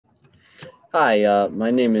Hi,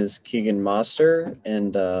 my name is Keegan Moster,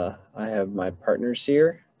 and I have my partners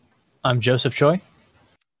here. I'm Joseph Choi.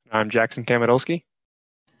 I'm Jackson Kamidolski.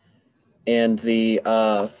 And the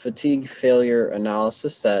fatigue failure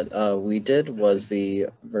analysis that we did was the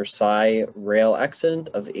Versailles rail accident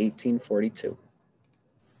of 1842.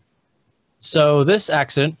 So this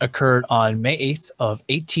accident occurred on May 8th of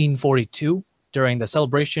 1842 during the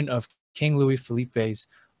celebration of King Louis Philippe's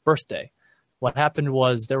birthday. What happened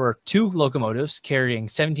was there were two locomotives carrying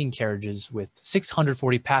 17 carriages with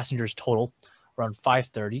 640 passengers total around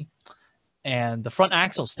 5:30, and the front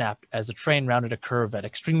axle snapped as the train rounded a curve at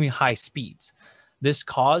extremely high speeds. This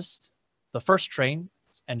caused the first train's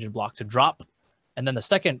engine block to drop, and then the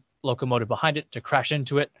second locomotive behind it to crash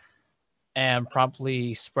into it, and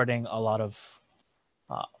promptly spreading a lot of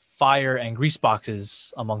fire and grease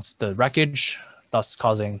boxes amongst the wreckage, thus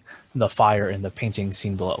causing the fire in the painting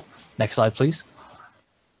seen below. Next slide, please.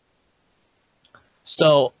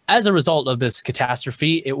 So, as a result of this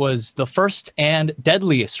catastrophe, it was the first and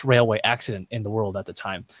deadliest railway accident in the world at the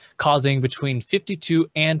time, causing between 52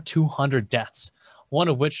 and 200 deaths, one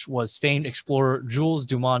of which was famed explorer Jules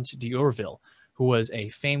Dumont d'Urville, who was a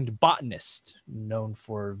famed botanist known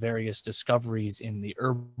for various discoveries in the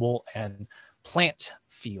herbal and plant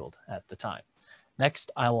field at the time.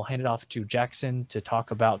 Next, I will hand it off to Jackson to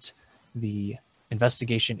talk about the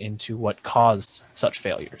investigation into what caused such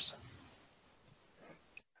failures.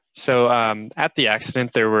 So at the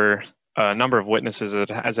accident, there were a number of witnesses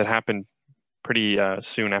as it happened pretty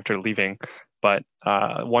soon after leaving. But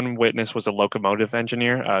one witness was a locomotive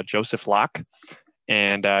engineer, Joseph Locke,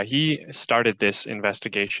 and he started this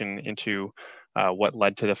investigation into what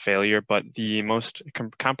led to the failure. But the most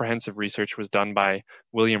comprehensive research was done by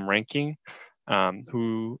William Rankine,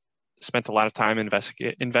 who spent a lot of time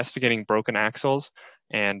investigating broken axles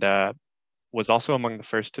and was also among the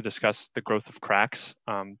first to discuss the growth of cracks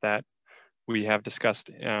that we have discussed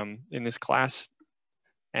in this class,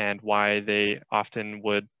 and why they often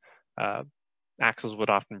would, axles would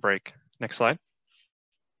often break. Next slide.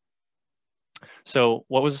 So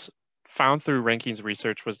what was found through Rankine's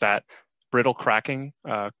research was that brittle cracking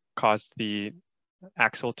caused the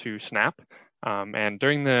axle to snap. And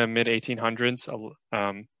during the mid-1800s,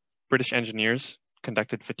 British engineers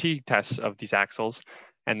conducted fatigue tests of these axles,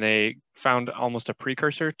 and they found almost a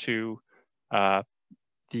precursor to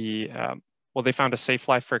they found a safe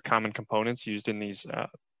life for common components used in these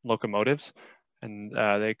locomotives, and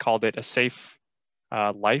they called it a safe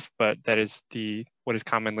life, but that is what is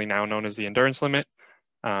commonly now known as the endurance limit.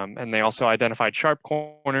 And they also identified sharp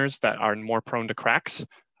corners that are more prone to cracks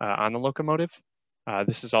on the locomotive.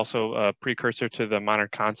 This is also a precursor to the modern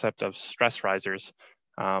concept of stress risers.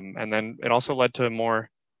 And then it also led to more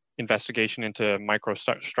investigation into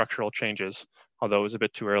microstructural changes, although it was a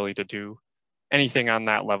bit too early to do anything on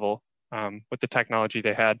that level with the technology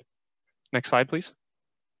they had. Next slide, please.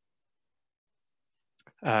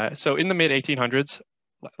 So in the mid-1800s,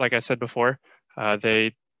 like I said before,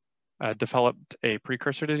 they developed a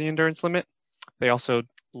precursor to the endurance limit. They also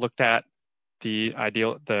looked at the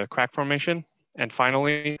crack formation. And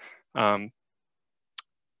finally,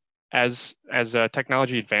 as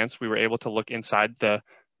technology advanced, we were able to look inside the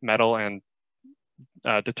metal and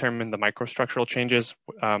determine the microstructural changes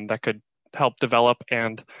that could help develop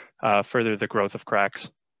and further the growth of cracks.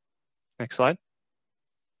 Next slide.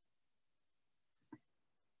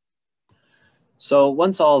 So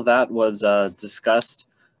once all of that was discussed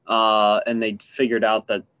and they figured out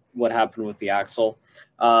that what happened with the axle,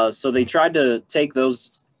 so they tried to take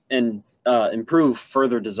those and improve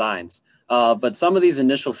further designs. But some of these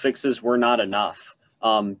initial fixes were not enough.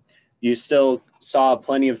 You still saw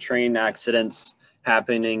plenty of train accidents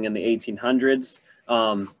happening in the 1800s,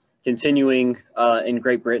 continuing in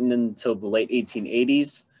Great Britain until the late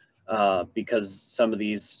 1880s, because some of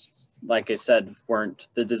these, like I said,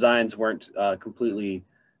 the designs weren't completely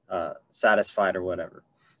satisfied or whatever.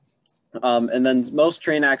 And then most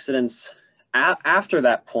train accidents after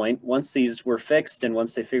that point, once these were fixed and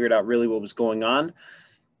once they figured out really what was going on,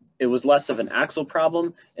 it was less of an axle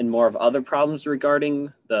problem and more of other problems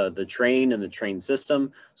regarding the train and the train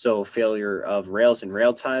system. So failure of rails and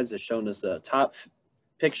rail ties is shown as the top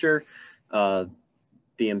picture. The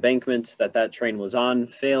embankment that train was on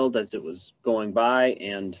failed as it was going by,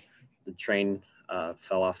 and the train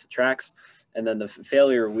fell off the tracks. And then the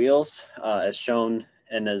failure of wheels, as shown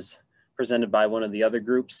and as presented by one of the other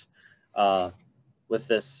groups with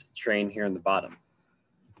this train here in the bottom.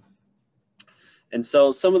 And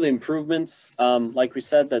so some of the improvements, like we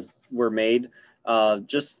said, that were made,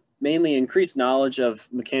 just mainly increased knowledge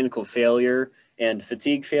of mechanical failure and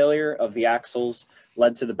fatigue failure of the axles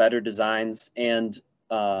led to the better designs and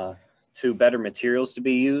to better materials to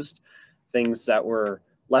be used, things that were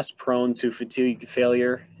less prone to fatigue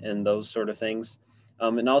failure and those sort of things.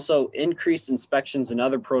 And also increased inspections and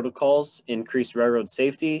other protocols, increased railroad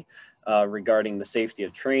safety regarding the safety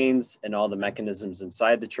of trains and all the mechanisms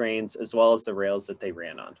inside the trains, as well as the rails that they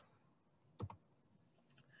ran on.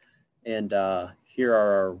 And here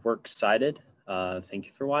are our works cited. Thank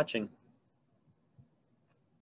you for watching.